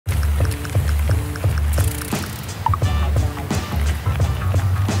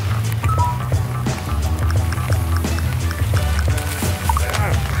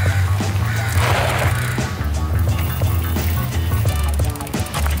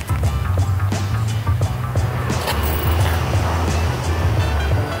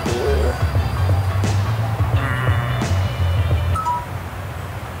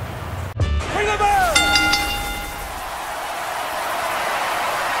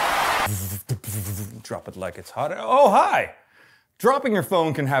drop it like it's hot. Oh, hi! Dropping your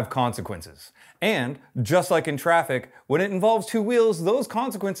phone can have consequences. And, just like in traffic, when it involves two wheels, those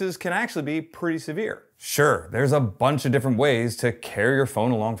consequences can actually be pretty severe. Sure, there's a bunch of different ways to carry your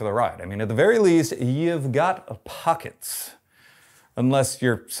phone along for the ride. I mean, at the very least, you've got pockets. Unless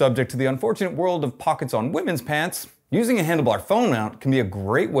you're subject to the unfortunate world of pockets on women's pants, using a handlebar phone mount can be a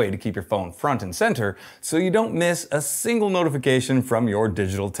great way to keep your phone front and center so you don't miss a single notification from your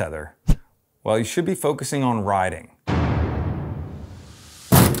digital tether. While you should be focusing on riding.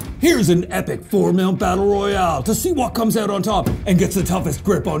 Here's an epic 4-mount battle royale to see what comes out on top and gets the toughest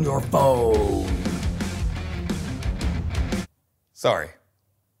grip on your phone. Sorry.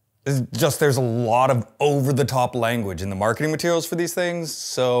 It's just there's a lot of over-the-top language in the marketing materials for these things,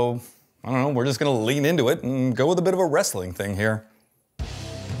 so I don't know, we're just gonna lean into it and go with a bit of a wrestling thing here.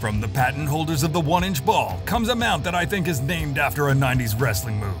 From the patent holders of the 1-inch ball comes a mount that I think is named after a 90s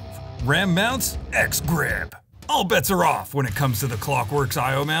wrestling move. Ram Mount's X-Grip. All bets are off when it comes to the Clockworks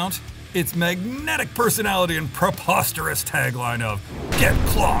IO mount. Its magnetic personality and preposterous tagline of "Get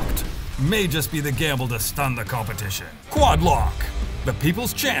clocked" may just be the gamble to stun the competition. Quad Lock, the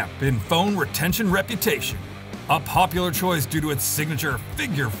people's champ in phone retention reputation. A popular choice due to its signature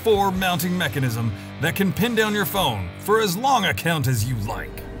figure 4 mounting mechanism that can pin down your phone for as long a count as you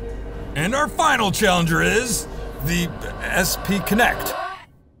like. And our final challenger is the SP Connect.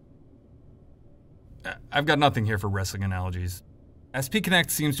 I've got nothing here for wrestling analogies. SP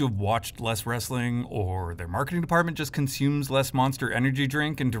Connect seems to have watched less wrestling, or their marketing department just consumes less Monster Energy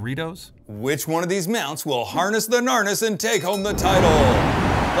drink and Doritos. Which one of these mounts will harness the narness and take home the title?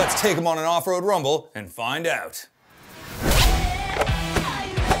 Let's take them on an off-road rumble and find out.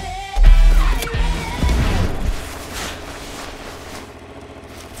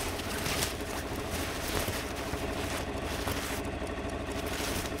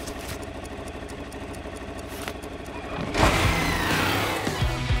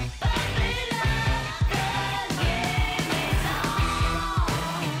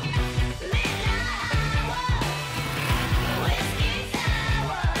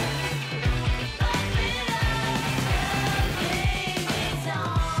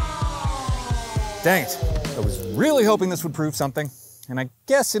 Dang it, I was really hoping this would prove something. And I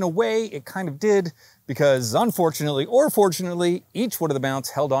guess in a way it kind of did, because unfortunately or fortunately, each one of the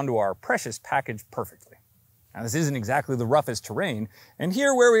mounts held onto our precious package perfectly. Now this isn't exactly the roughest terrain, and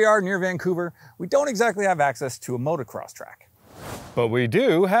here where we are near Vancouver, we don't exactly have access to a motocross track. But we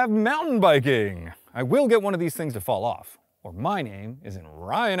do have mountain biking. I will get one of these things to fall off, or my name isn't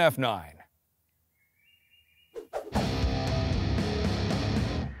Ryan F9.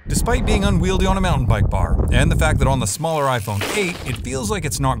 Despite being unwieldy on a mountain bike bar, and the fact that on the smaller iPhone 8 it feels like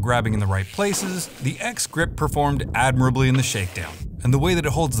it's not grabbing in the right places, the X-Grip performed admirably in the shakedown. And the way that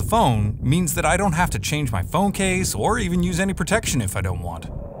it holds the phone means that I don't have to change my phone case or even use any protection if I don't want.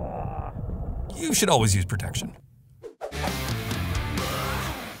 You should always use protection.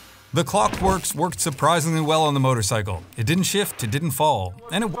 The Clockworks worked surprisingly well on the motorcycle. It didn't shift, it didn't fall,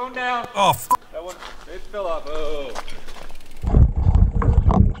 and it— Phone down. Oh, That one, it fell off. Oh.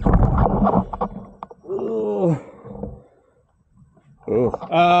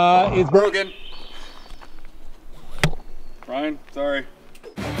 It's broken. Ryan, sorry.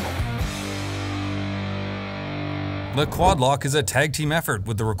 The Quad Lock is a tag team effort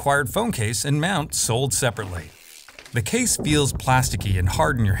with the required phone case and mount sold separately. The case feels plasticky and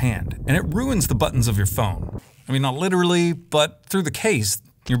hard in your hand, and it ruins the buttons of your phone. I mean, not literally, but through the case,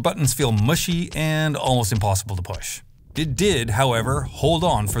 your buttons feel mushy and almost impossible to push. It did, however, hold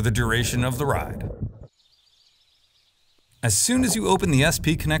on for the duration of the ride. As soon as you open the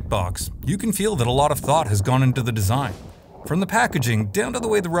SP Connect box, you can feel that a lot of thought has gone into the design. From the packaging down to the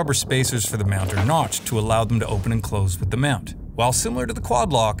way the rubber spacers for the mount are notched to allow them to open and close with the mount. While similar to the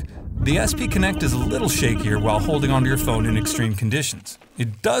Quad Lock, the SP Connect is a little shakier while holding onto your phone in extreme conditions.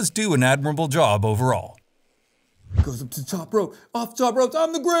 It does do an admirable job overall. Goes up to the top rope, off the top rope,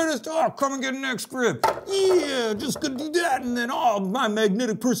 I'm the greatest, oh, come and get an X-Grip. Yeah, just gonna do that, and then, oh, my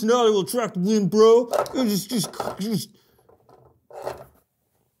magnetic personality will attract the wind, bro. Just.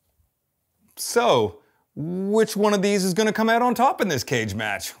 So, which one of these is gonna come out on top in this cage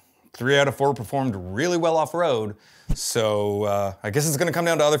match? 3 out of 4 performed really well off-road, so I guess it's gonna come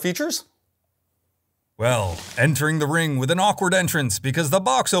down to other features? Well, entering the ring with an awkward entrance because the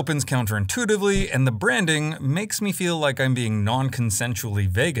box opens counterintuitively and the branding makes me feel like I'm being non-consensually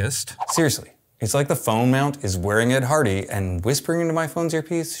Vegased. Seriously, it's like the phone mount is wearing Ed Hardy and whispering into my phone's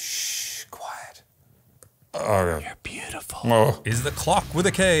earpiece, shh, quiet. You're beautiful. Is the clock with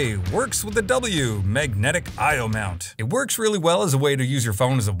a K, works with a W, magnetic IO mount. It works really well as a way to use your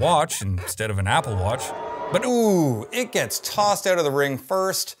phone as a watch instead of an Apple Watch. But ooh, it gets tossed out of the ring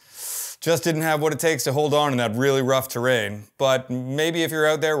first. Just didn't have what it takes to hold on in that really rough terrain. But maybe if you're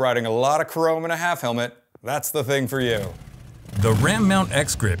out there riding a lot of chrome in a half helmet, that's the thing for you. The Ram Mount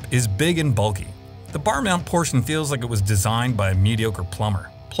X Grip is big and bulky. The bar mount portion feels like it was designed by a mediocre plumber.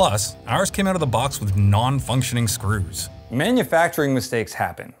 Plus, ours came out of the box with non-functioning screws. Manufacturing mistakes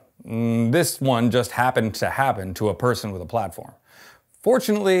happen. This one just happened to happen to a person with a platform.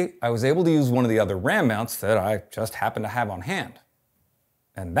 Fortunately, I was able to use one of the other Ram mounts that I just happened to have on hand.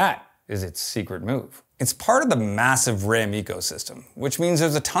 And that is its secret move. It's part of the massive Ram ecosystem, which means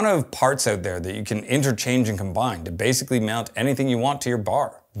there's a ton of parts out there that you can interchange and combine to basically mount anything you want to your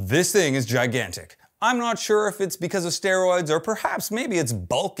bar. This thing is gigantic. I'm not sure if it's because of steroids or perhaps maybe its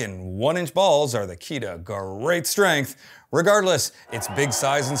bulk and 1-inch balls are the key to great strength. Regardless, its big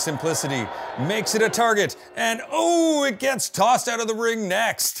size and simplicity makes it a target, and oh, it gets tossed out of the ring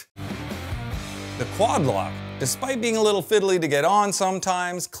next. The quad lock, despite being a little fiddly to get on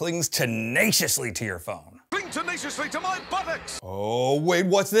sometimes, clings tenaciously to your phone. Cling tenaciously to my buttocks! Oh, wait,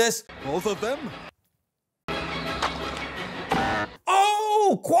 what's this? Both of them?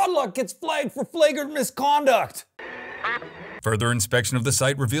 Oh, quad lock gets flagged for flagrant misconduct. Further inspection of the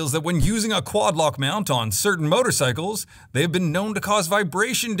site reveals that when using a quad lock mount on certain motorcycles, they have been known to cause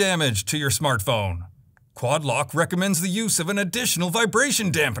vibration damage to your smartphone. Quad lock recommends the use of an additional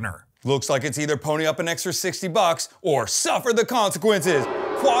vibration dampener. Looks like it's either pony up an extra 60 bucks or suffer the consequences.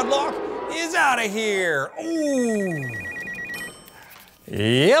 Quad lock is out of here. Ooh.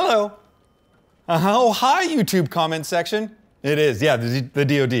 Hello. Oh, hi, YouTube comment section. It is, yeah, the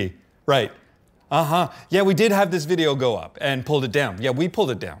D.O.D. Right. Yeah, we did have this video go up and pulled it down. Yeah, we pulled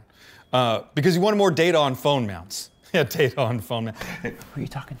it down. Because you wanted more data on phone mounts. Yeah, data on phone mounts. Who are you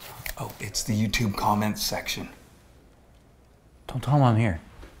talking to? Oh, it's the YouTube comments section. Don't tell him I'm here.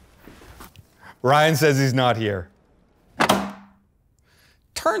 Ryan says he's not here.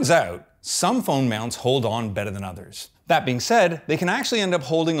 Turns out, some phone mounts hold on better than others. That being said, they can actually end up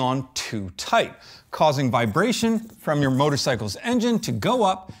holding on too tight, causing vibration from your motorcycle's engine to go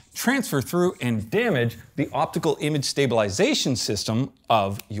up, transfer through, and damage the optical image stabilization system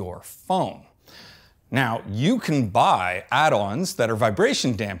of your phone. Now, you can buy add-ons that are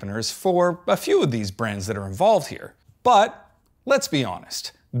vibration dampeners for a few of these brands that are involved here. But let's be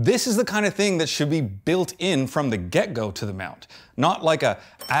honest, this is the kind of thing that should be built in from the get-go to the mount, not like a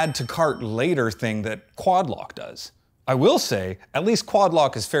add to cart later thing that Quad Lock does. I will say, at least Quad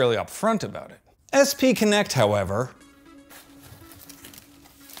Lock is fairly upfront about it. SP Connect, however,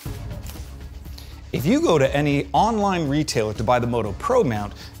 if you go to any online retailer to buy the Moto Pro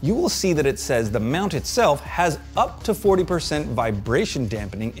mount, you will see that it says the mount itself has up to 40% vibration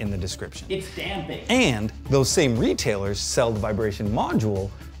dampening in the description. It's damping. And those same retailers sell the vibration module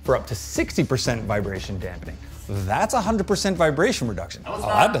for up to 60% vibration dampening. That's 100% vibration reduction. No, it's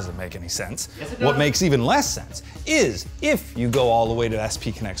well, not. that doesn't make any sense. Yes, it What does. makes even less sense is if you go all the way to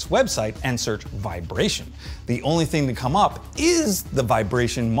SP Connect's website and search vibration. The only thing to come up is the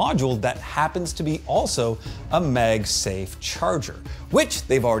vibration module that happens to be also a MagSafe charger, which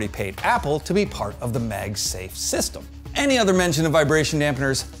they've already paid Apple to be part of the MagSafe system. Any other mention of vibration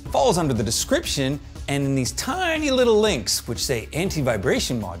dampeners falls under the description and in these tiny little links which say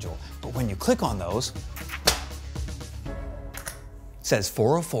anti-vibration module, but when you click on those, it says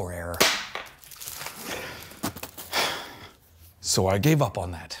 404 error. So I gave up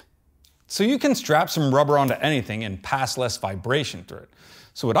on that. So you can strap some rubber onto anything and pass less vibration through it.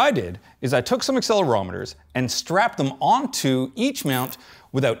 So what I did is I took some accelerometers and strapped them onto each mount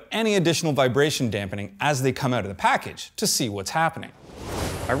without any additional vibration dampening as they come out of the package to see what's happening.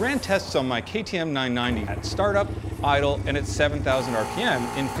 I ran tests on my KTM 990 at startup, idle, and at 7,000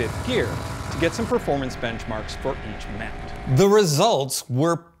 RPM in 5th gear to get some performance benchmarks for each mount. The results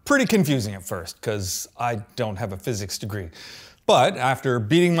were pretty confusing at first because I don't have a physics degree. But after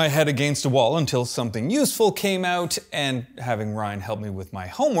beating my head against a wall until something useful came out and having Ryan help me with my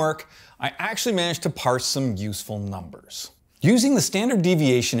homework, I actually managed to parse some useful numbers. Using the standard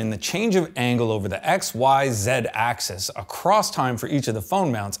deviation in the change of angle over the X, Y, Z axis across time for each of the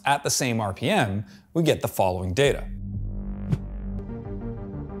phone mounts at the same RPM, we get the following data.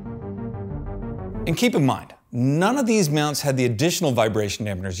 And keep in mind, none of these mounts had the additional vibration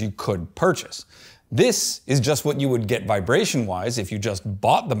dampeners you could purchase. This is just what you would get vibration-wise if you just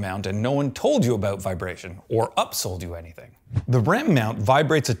bought the mount and no one told you about vibration or upsold you anything. The Ram mount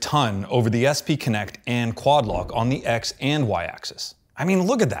vibrates a ton over the SP Connect and Quad Lock on the X and Y axis. I mean,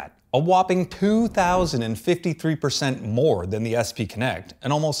 look at that. A whopping 2,053% more than the SP Connect,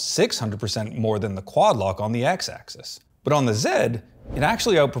 and almost 600% more than the quad lock on the X-axis. But on the Z, it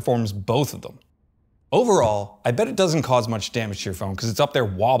actually outperforms both of them. Overall, I bet it doesn't cause much damage to your phone because it's up there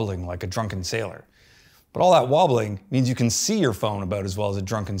wobbling like a drunken sailor. But all that wobbling means you can see your phone about as well as a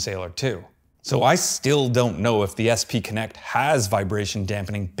drunken sailor too. So I still don't know if the SP Connect has vibration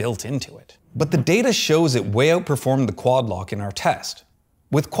dampening built into it. But the data shows it way outperformed the quad lock in our test,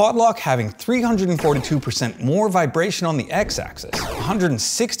 with quad lock having 342% more vibration on the X-axis,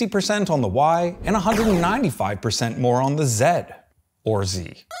 160% on the Y, and 195% more on the Z, or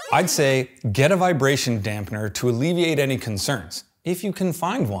Z. I'd say get a vibration dampener to alleviate any concerns, if you can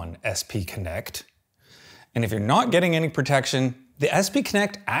find one, SP Connect. And if you're not getting any protection, the SP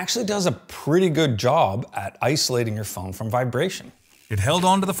Connect actually does a pretty good job at isolating your phone from vibration. It held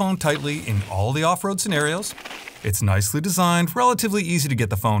onto the phone tightly in all the off-road scenarios. It's nicely designed, relatively easy to get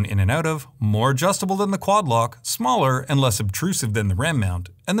the phone in and out of, more adjustable than the quad lock, smaller and less obtrusive than the RAM mount,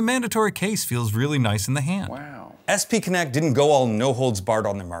 and the mandatory case feels really nice in the hand. Wow. SP Connect didn't go all no holds barred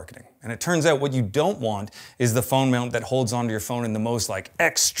on their marketing. And it turns out what you don't want is the phone mount that holds onto your phone in the most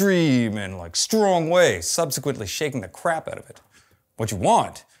extreme and strong way, subsequently shaking the crap out of it. What you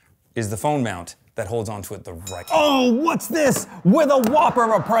want is the phone mount that holds onto it the right way. Oh, what's this? With a whopper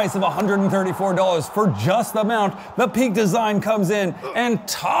of a price of $134 for just the mount, the Peak Design comes in and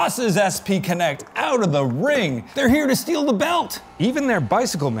tosses SP Connect out of the ring. They're here to steal the belt. Even their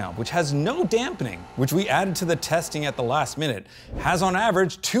bicycle mount, which has no dampening, which we added to the testing at the last minute, has on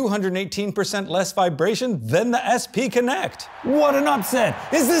average 218% less vibration than the SP Connect. What an upset.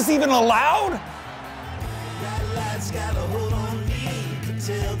 Is this even allowed? That light's got a hold on me, could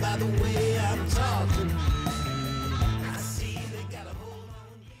tell by the way I'm talking.